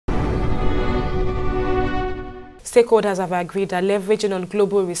Stakeholders have agreed that leveraging on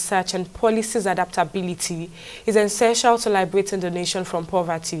global research and policies adaptability is essential to liberating the nation from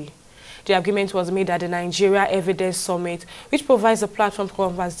poverty. The agreement was made at the Nigeria Evidence Summit, which provides a platform for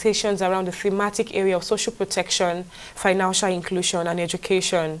conversations around the thematic area of social protection, financial inclusion, and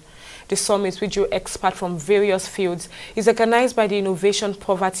education. The summit, which drew experts from various fields, is organized by the Innovation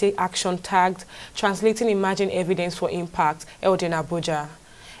Poverty Action tagged Translating Emerging Evidence for Impact, held in Abuja.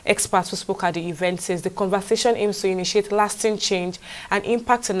 Experts who spoke at the event says the conversation aims to initiate lasting change and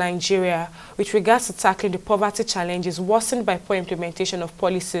impact in Nigeria with regards to tackling the poverty challenges worsened by poor implementation of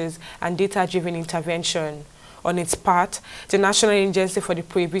policies and data-driven intervention. On its part, the National Agency for the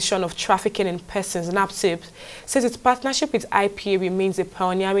Prohibition of Trafficking in Persons, NAPTIP, says its partnership with IPA remains a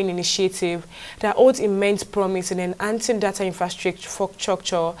pioneering initiative that holds immense promise in enhancing data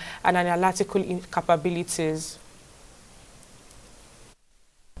infrastructure and analytical capabilities.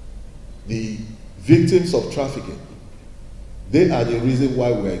 The victims of trafficking, they are the reason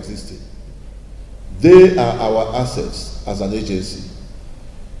why we are existing. They are our assets as an agency,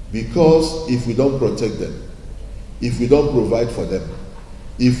 because if we don't protect them, if we don't provide for them,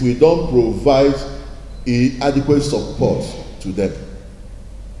 if we don't provide adequate support to them,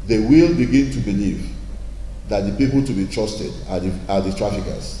 they will begin to believe that the people to be trusted are the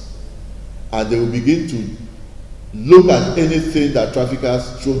traffickers. And they will begin to look at anything that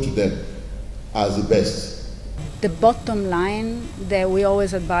traffickers show to them as the best. The bottom line that we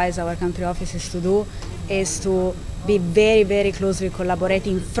always advise our country offices to do is to be very, very closely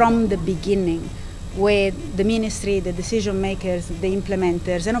collaborating from the beginning with the ministry, the decision makers, the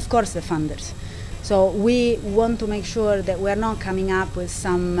implementers, and of course the funders. So we want to make sure that we're not coming up with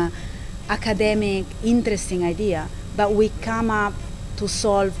some academic, interesting idea, but we come up to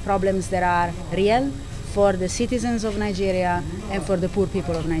solve problems that are real for the citizens of Nigeria and for the poor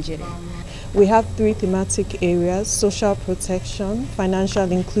people of Nigeria. We have 3 thematic areas: social protection, financial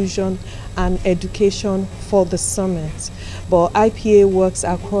inclusion, and education for the summit. But IPA works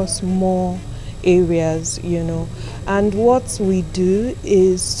across more areas, and what we do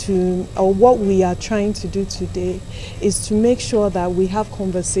is what we are trying to do today is to make sure that we have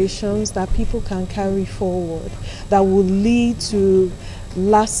conversations that people can carry forward that will lead to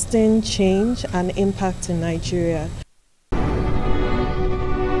lasting change and impact in Nigeria.